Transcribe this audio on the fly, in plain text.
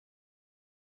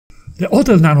The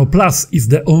Autel Nano Plus is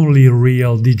the only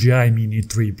real DJI Mini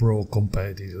 3 Pro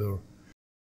competitor.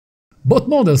 Both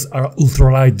models are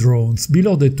ultralight drones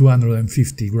below the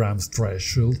 250 grams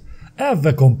threshold, have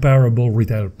a comparable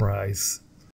retail price.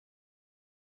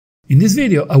 In this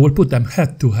video I will put them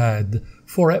head to head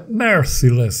for a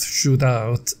merciless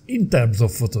shootout in terms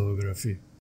of photography.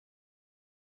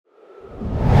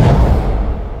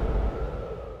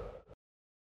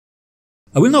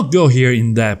 I will not go here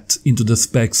in depth into the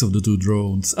specs of the two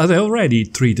drones, as I already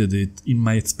treated it in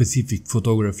my specific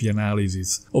photography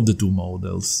analysis of the two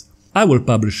models. I will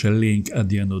publish a link at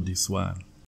the end of this one.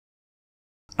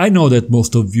 I know that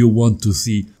most of you want to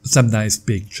see some nice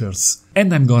pictures,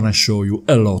 and I'm gonna show you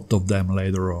a lot of them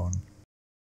later on.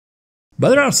 But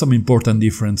there are some important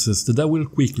differences that I will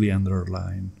quickly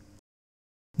underline.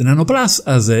 The Nano Plus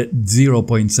has a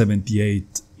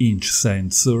 0.78 inch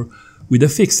sensor with a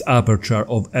fixed aperture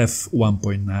of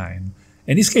f1.9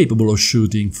 and is capable of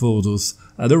shooting photos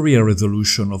at a real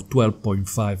resolution of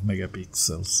 12.5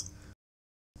 megapixels.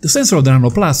 The sensor of the Nano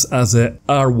Plus has a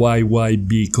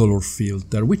RYYB color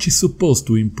filter, which is supposed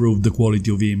to improve the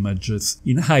quality of images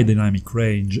in high dynamic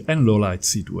range and low light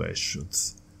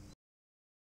situations.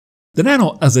 The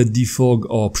Nano has a defog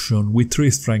option with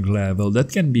 3 strength level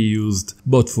that can be used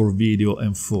both for video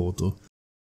and photo.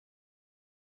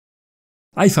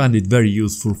 I find it very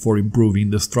useful for improving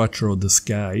the structure of the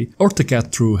sky or to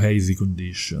cut through hazy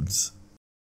conditions.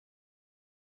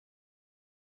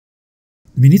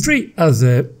 The Mini 3 has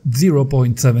a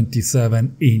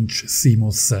 0.77 inch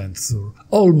CMOS sensor,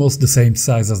 almost the same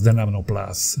size as the Nano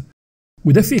Plus,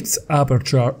 with a fixed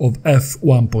aperture of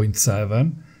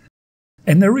f1.7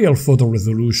 and a real photo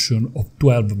resolution of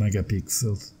 12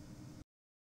 megapixels.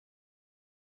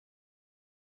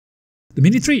 The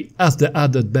Mini 3 has the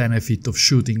added benefit of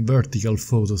shooting vertical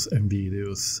photos and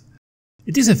videos.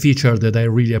 It is a feature that I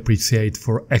really appreciate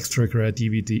for extra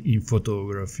creativity in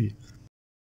photography.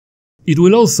 It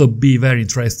will also be very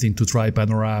interesting to try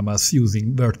panoramas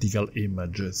using vertical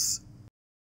images.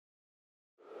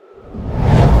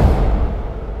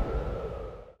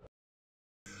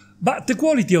 But the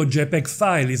quality of JPEG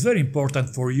file is very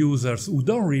important for users who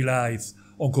don't rely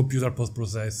on computer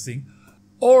post-processing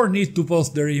or need to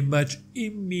post their image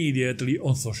immediately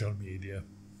on social media.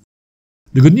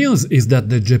 The good news is that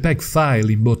the JPEG file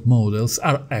in both models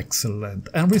are excellent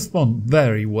and respond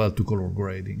very well to color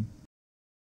grading.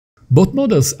 Both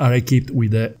models are equipped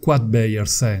with a quad-Bayer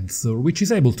sensor, which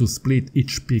is able to split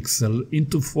each pixel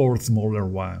into 4 smaller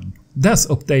ones, thus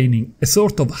obtaining a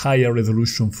sort of higher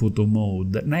resolution photo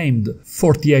mode named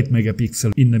 48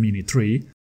 megapixel in the Mini 3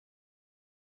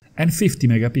 and 50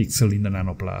 megapixel in the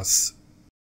Nano Plus.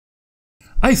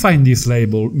 I find this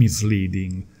label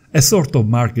misleading, a sort of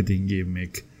marketing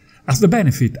gimmick, as the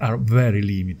benefits are very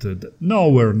limited,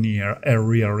 nowhere near a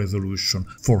real resolution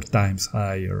 4 times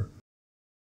higher.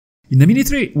 In the Mini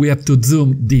 3 we have to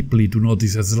zoom deeply to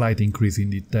notice a slight increase in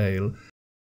detail,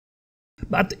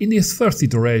 but in this first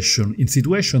iteration, in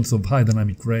situations of high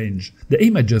dynamic range, the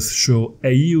images show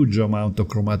a huge amount of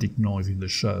chromatic noise in the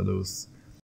shadows.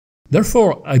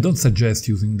 Therefore, I don't suggest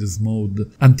using this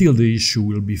mode until the issue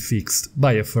will be fixed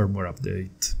by a firmware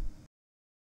update.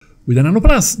 With the Nano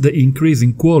Plus, the increase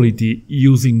in quality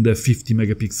using the 50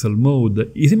 megapixel mode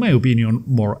is in my opinion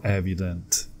more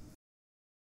evident.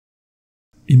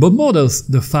 In both models,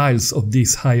 the files of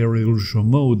these higher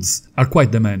resolution modes are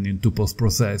quite demanding to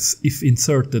post-process if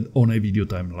inserted on a video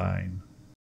timeline.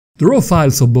 The raw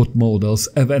files of both models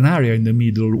have an area in the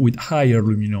middle with higher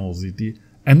luminosity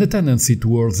and a tendency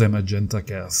towards a magenta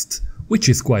cast, which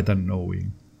is quite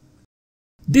annoying.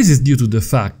 This is due to the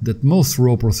fact that most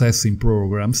raw processing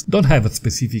programs don't have a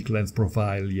specific lens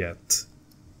profile yet.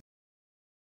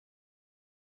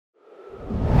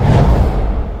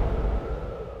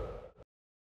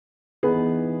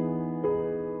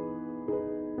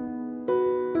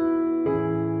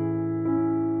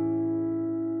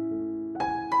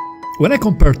 When I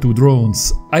compare two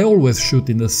drones, I always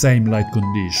shoot in the same light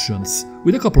conditions,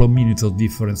 with a couple of minutes of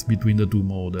difference between the two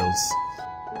models.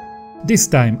 This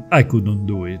time I couldn't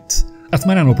do it, as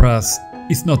my Nano Plus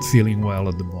is not feeling well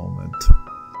at the moment.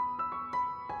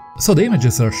 So the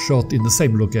images are shot in the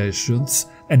same locations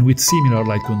and with similar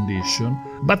light condition,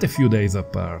 but a few days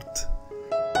apart.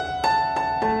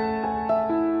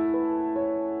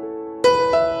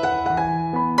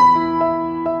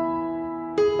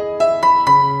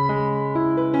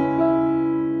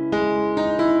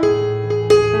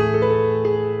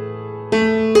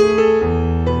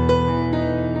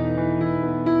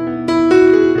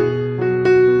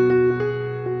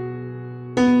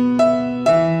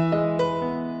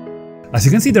 As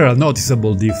you can see, there are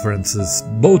noticeable differences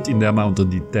both in the amount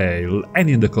of detail and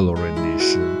in the color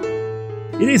rendition.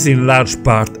 It is in large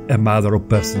part a matter of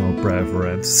personal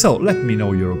preference, so let me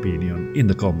know your opinion in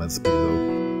the comments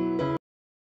below.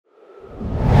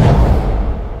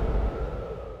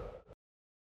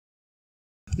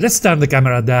 Let's turn the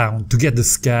camera down to get the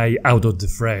sky out of the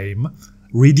frame,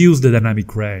 reduce the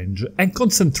dynamic range, and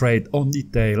concentrate on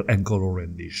detail and color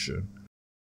rendition.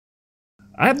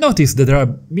 I have noticed that there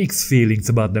are mixed feelings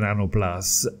about the Nano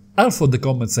Plus. Half of the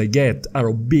comments I get are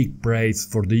of big praise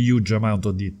for the huge amount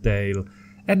of detail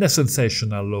and the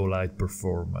sensational low-light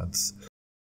performance,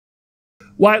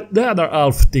 while the other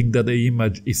half think that the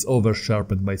image is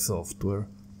over-sharpened by software.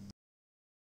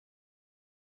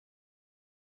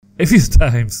 A few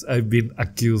times I've been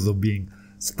accused of being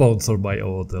sponsored by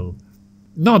Autel.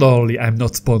 Not only I'm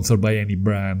not sponsored by any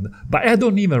brand, but I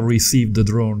don't even receive the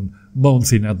drone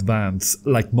months in advance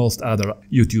like most other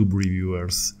YouTube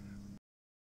reviewers.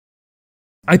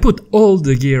 I put all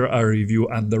the gear I review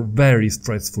under very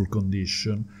stressful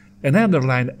conditions and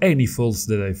underline any faults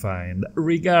that I find,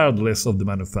 regardless of the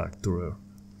manufacturer.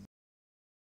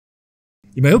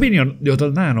 In my opinion, the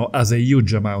Autel Nano has a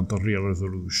huge amount of real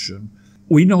resolution.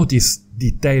 We notice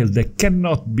detail that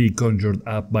cannot be conjured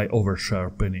up by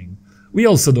over-sharpening. We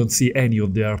also don't see any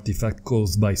of the artifact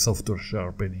caused by software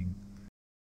sharpening.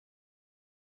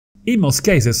 In most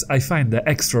cases, I find the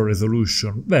extra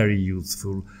resolution very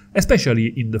useful,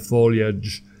 especially in the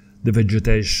foliage, the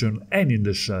vegetation and in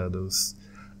the shadows.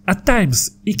 At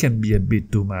times it can be a bit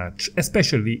too much,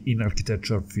 especially in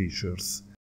architectural features.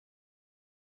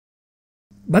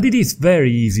 But it is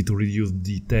very easy to reduce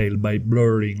detail by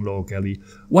blurring locally,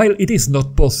 while it is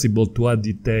not possible to add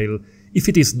detail if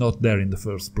it is not there in the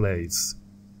first place.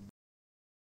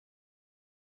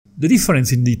 The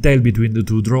difference in detail between the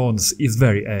two drones is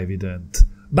very evident,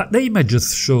 but the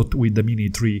images shot with the Mini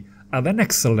 3 have an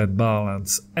excellent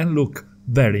balance and look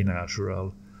very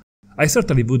natural. I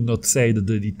certainly would not say that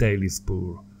the detail is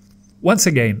poor. Once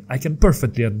again, I can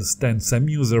perfectly understand some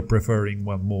users preferring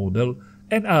one model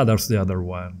and others the other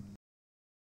one.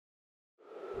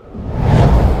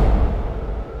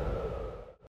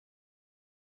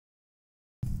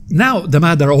 Now the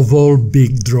matter of all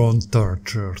big drone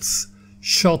tortures,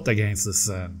 shot against the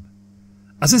sun.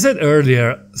 As I said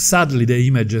earlier, sadly the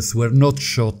images were not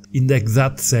shot in the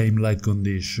exact same light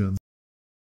conditions,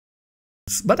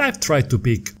 but I've tried to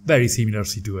pick very similar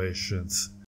situations.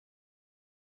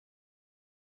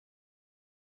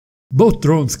 Both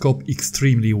drones cope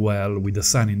extremely well with the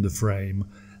sun in the frame.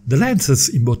 The lenses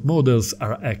in both models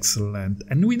are excellent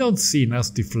and we don't see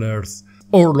nasty flares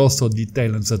or loss of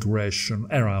detail and saturation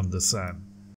around the sun.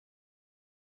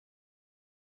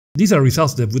 These are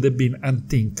results that would have been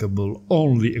unthinkable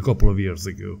only a couple of years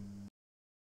ago.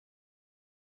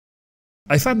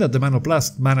 I find that the Nano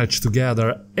Plus managed to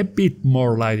gather a bit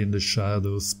more light in the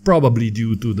shadows, probably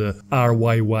due to the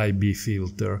RYYB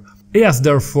filter. It has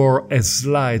therefore a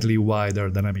slightly wider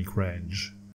dynamic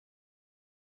range.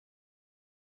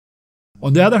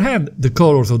 On the other hand, the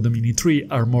colors of the Mini 3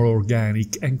 are more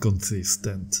organic and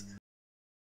consistent.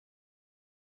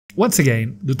 Once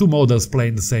again, the two models play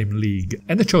in the same league,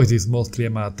 and the choice is mostly a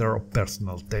matter of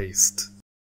personal taste.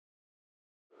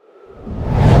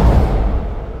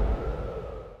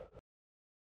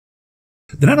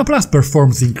 The Nano Plus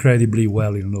performs incredibly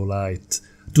well in low light,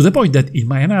 to the point that in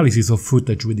my analysis of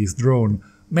footage with this drone,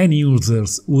 many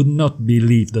users would not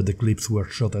believe that the clips were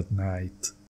shot at night.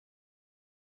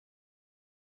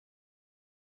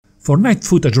 For night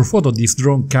footage or photo, this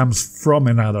drone comes from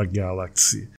another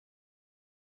galaxy.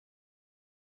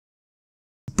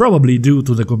 Probably due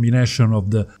to the combination of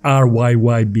the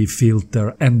RYYB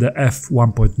filter and the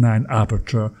f1.9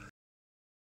 aperture.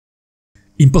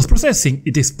 In post-processing,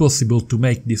 it is possible to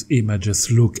make these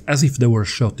images look as if they were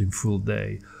shot in full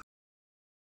day.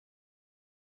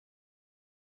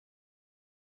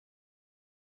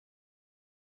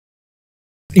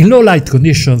 In low light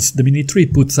conditions, the Mini 3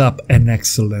 puts up an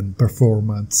excellent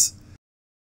performance.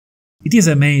 It is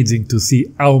amazing to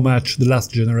see how much the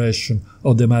last generation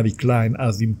of the Mavic line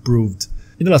has improved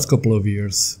in the last couple of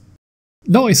years.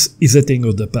 Noise is a thing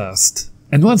of the past,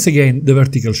 and once again the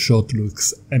vertical shot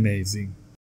looks amazing.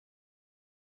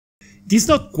 It is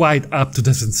not quite up to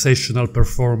the sensational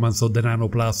performance of the Nano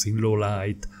Plus in low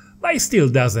light, but it still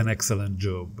does an excellent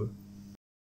job.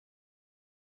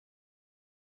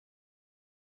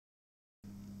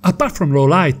 Apart from low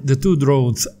light, the two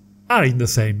drones are in the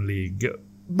same league,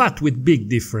 but with big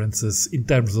differences in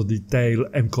terms of detail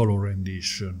and color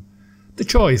rendition. The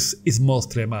choice is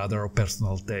mostly a matter of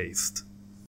personal taste.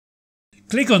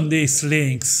 Click on these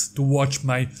links to watch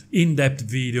my in-depth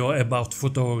video about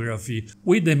photography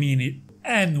with the Mini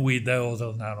and with the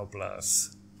Autel Nano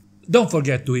Plus. Don't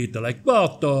forget to hit the like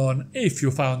button if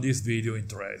you found this video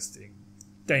interesting.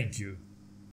 Thank you.